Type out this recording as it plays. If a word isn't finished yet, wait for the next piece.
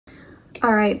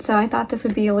Alright, so I thought this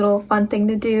would be a little fun thing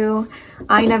to do.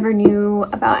 I never knew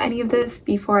about any of this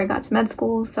before I got to med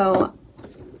school, so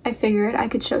I figured I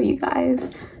could show you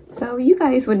guys so you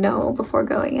guys would know before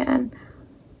going in.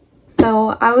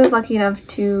 So I was lucky enough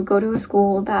to go to a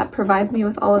school that provides me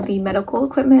with all of the medical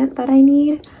equipment that I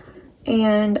need,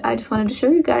 and I just wanted to show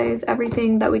you guys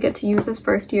everything that we get to use as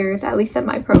first years, at least at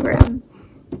my program.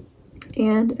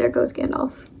 And there goes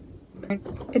Gandalf.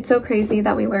 It's so crazy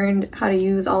that we learned how to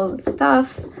use all of the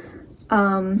stuff.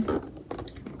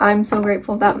 I'm so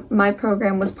grateful that my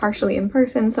program was partially in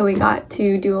person, so we got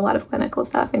to do a lot of clinical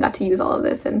stuff and got to use all of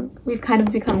this, and we've kind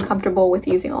of become comfortable with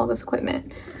using all this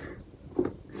equipment.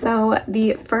 So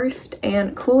the first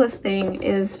and coolest thing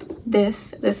is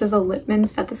this. This is a Littmann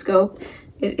stethoscope.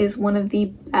 It is one of the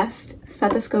best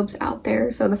stethoscopes out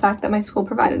there, so the fact that my school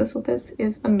provided us with this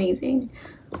is amazing.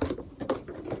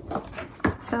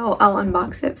 So I'll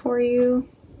unbox it for you.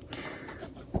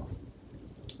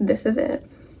 This is it.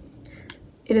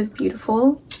 It is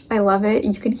beautiful. I love it.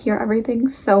 You can hear everything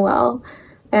so well.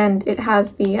 And it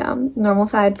has the normal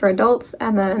side for adults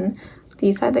and then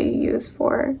the side that you use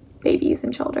for babies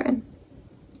and children.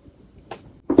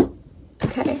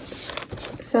 Okay,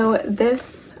 so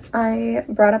this I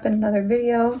brought up in another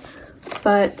video,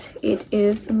 but it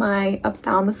is my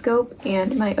ophthalmoscope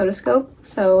and my otoscope.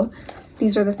 So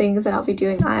these are the things that I'll be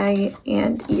doing eye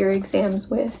and ear exams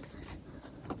with,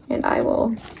 and I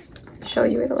will show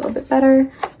you it a little bit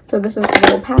better. So this is the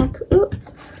little pack. Ooh,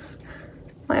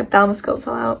 my ophthalmoscope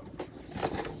fell out.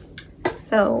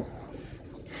 So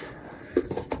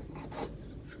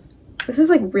this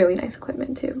is like really nice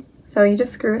equipment too. So you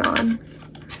just screw it on.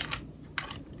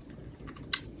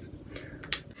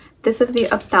 This is the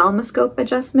ophthalmoscope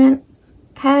adjustment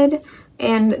head,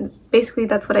 and basically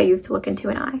that's what I use to look into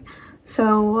an eye.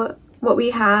 So what we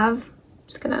have, I'm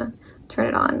just gonna turn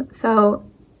it on. So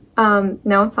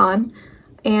now it's on,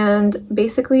 and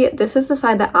basically this is the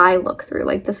side that I look through.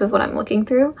 Like, this is what I'm looking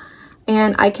through,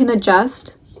 and I can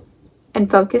adjust and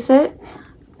focus it.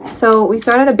 So we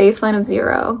start at a baseline of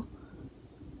 0.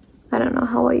 I don't know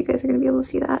how well you guys are gonna be able to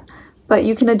see that, but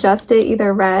you can adjust it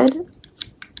either red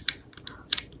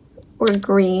or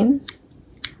green,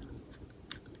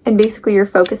 and basically you're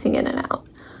focusing in and out.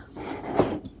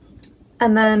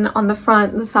 And then on the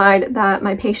front, the side that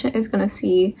my patient is gonna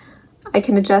see, I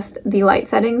can adjust the light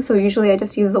settings. So usually I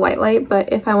just use the white light,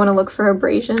 but if I wanna look for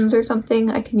abrasions or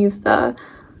something, I can use the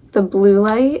blue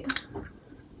light.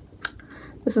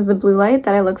 This is the blue light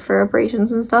that I look for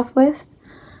abrasions and stuff with.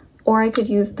 Or I could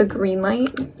use the green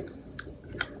light.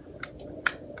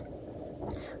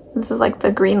 This is like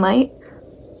the green light,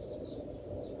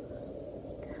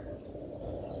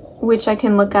 which I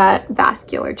can look at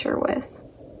vasculature with.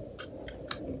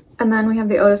 And then we have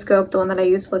the otoscope, the one that I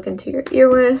use to look into your ear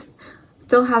with.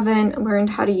 Still haven't learned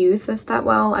how to use this that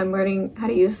well. I'm learning how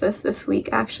to use this week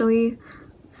actually.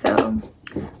 So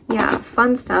yeah,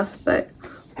 fun stuff, but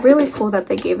really cool that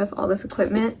they gave us all this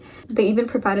equipment. They even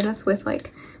provided us with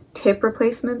like tip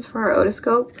replacements for our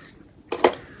otoscope,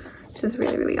 which is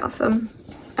really, really awesome.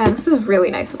 And this is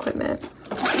really nice equipment.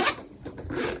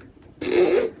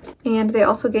 And they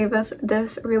also gave us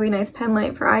this really nice pen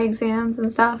light for eye exams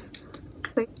and stuff.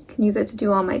 I can use it to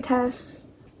do all my tests.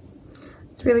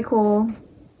 It's really cool.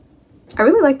 I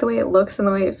really like the way it looks and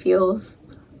the way it feels.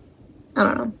 I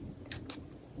don't know.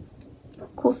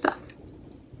 Cool stuff.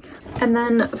 And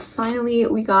then finally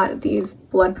we got these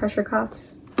blood pressure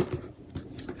cuffs.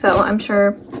 So I'm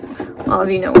sure all of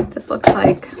you know what this looks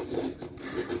like.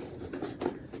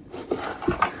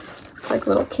 It's like a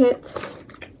little kit.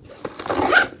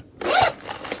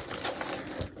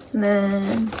 And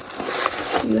then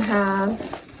you have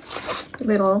a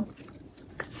little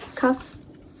cuff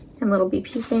and little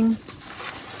BP thing.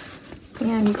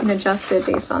 And you can adjust it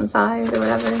based on size or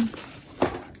whatever.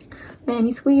 Then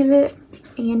you squeeze it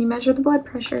and you measure the blood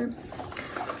pressure.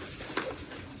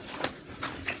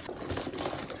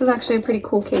 This is actually a pretty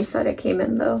cool case that it came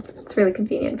in though. It's really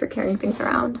convenient for carrying things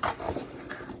around.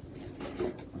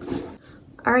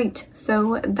 Alright,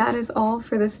 so that is all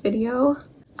for this video.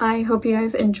 I hope you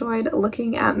guys enjoyed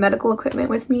looking at medical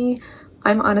equipment with me.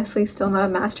 I'm honestly still not a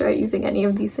master at using any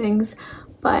of these things,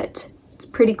 but it's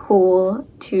pretty cool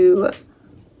to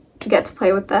get to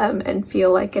play with them and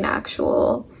feel like an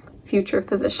actual future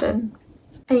physician.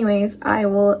 Anyways, I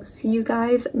will see you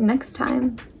guys next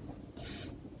time.